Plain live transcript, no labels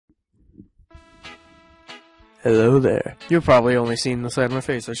Hello there. You've probably only seen the side of my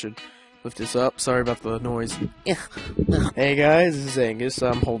face. I should lift this up. Sorry about the noise. Hey guys, this is Angus.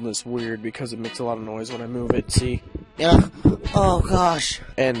 I'm holding this weird because it makes a lot of noise when I move it, see? Yeah. Oh gosh.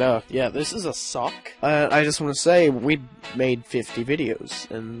 And yeah, this is a sock. I just want to say, we made 50 videos,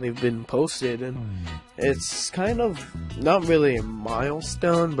 and they've been posted, and it's kind of not really a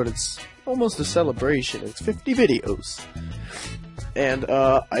milestone, but it's almost a celebration. It's 50 videos. And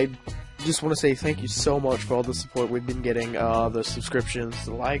I just want to say thank you so much for all the support we've been getting, the subscriptions,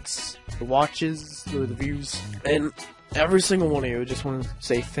 the likes, the watches, the views, and every single one of you. I just want to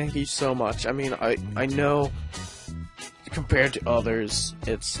say thank you so much. I mean, I know compared to others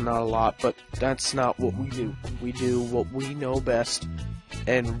it's not a lot, but that's not what we do. We do what we know best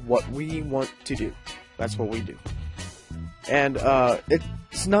and what we want to do. That's what we do. And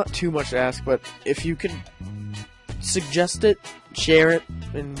it's not too much to ask, but if you could suggest it, share it,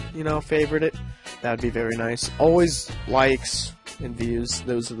 and, you know, favorite it, that would be very nice. Always likes and views,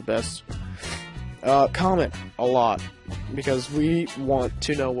 those are the best. Comment a lot, because we want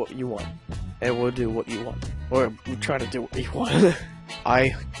to know what you want, and we'll do what you want, or we try to do what you want. I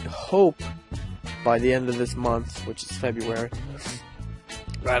hope by the end of this month, which is February,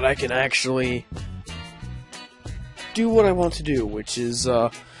 that I can actually do what I want to do, which is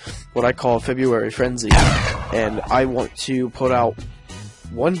what I call February Frenzy. And I want to put out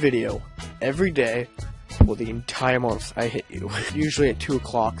one video every day for the entire month. I hit you. Usually at 2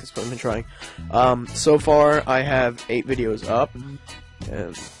 o'clock, that's what I've been trying. So far, I have 8 videos up,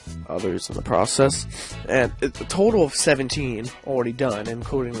 and others in the process. And it's a total of 17 already done,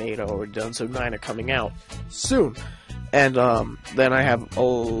 including the 8 already done, so 9 are coming out soon. And then I have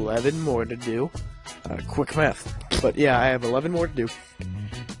 11 more to do. Quick math. But yeah, I have 11 more to do.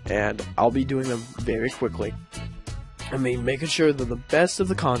 And I'll be doing them very quickly. I mean, making sure they're the best of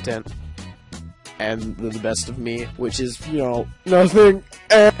the content, and they're the best of me, which is, you know, nothing.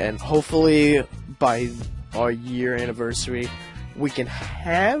 And hopefully, by our year anniversary, we can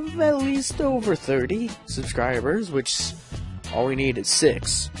have at least over 30 subscribers, which all we need is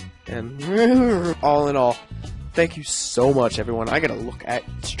 6. And all in all, thank you so much, everyone. I gotta look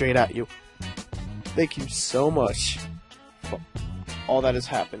straight at you. Thank you so much for all that has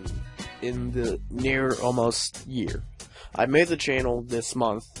happened in the near almost year. I made the channel this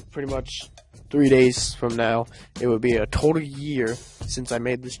month, pretty much 3 days from now. It will be a total year since I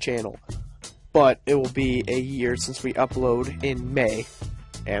made this channel, but it will be a year since we upload in May,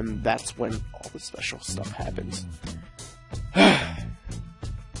 and that's when all the special stuff happens. I'm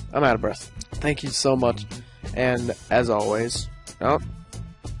out of breath. Thank you so much, and as always, I'll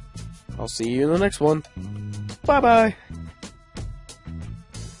see you in the next one. Bye-bye.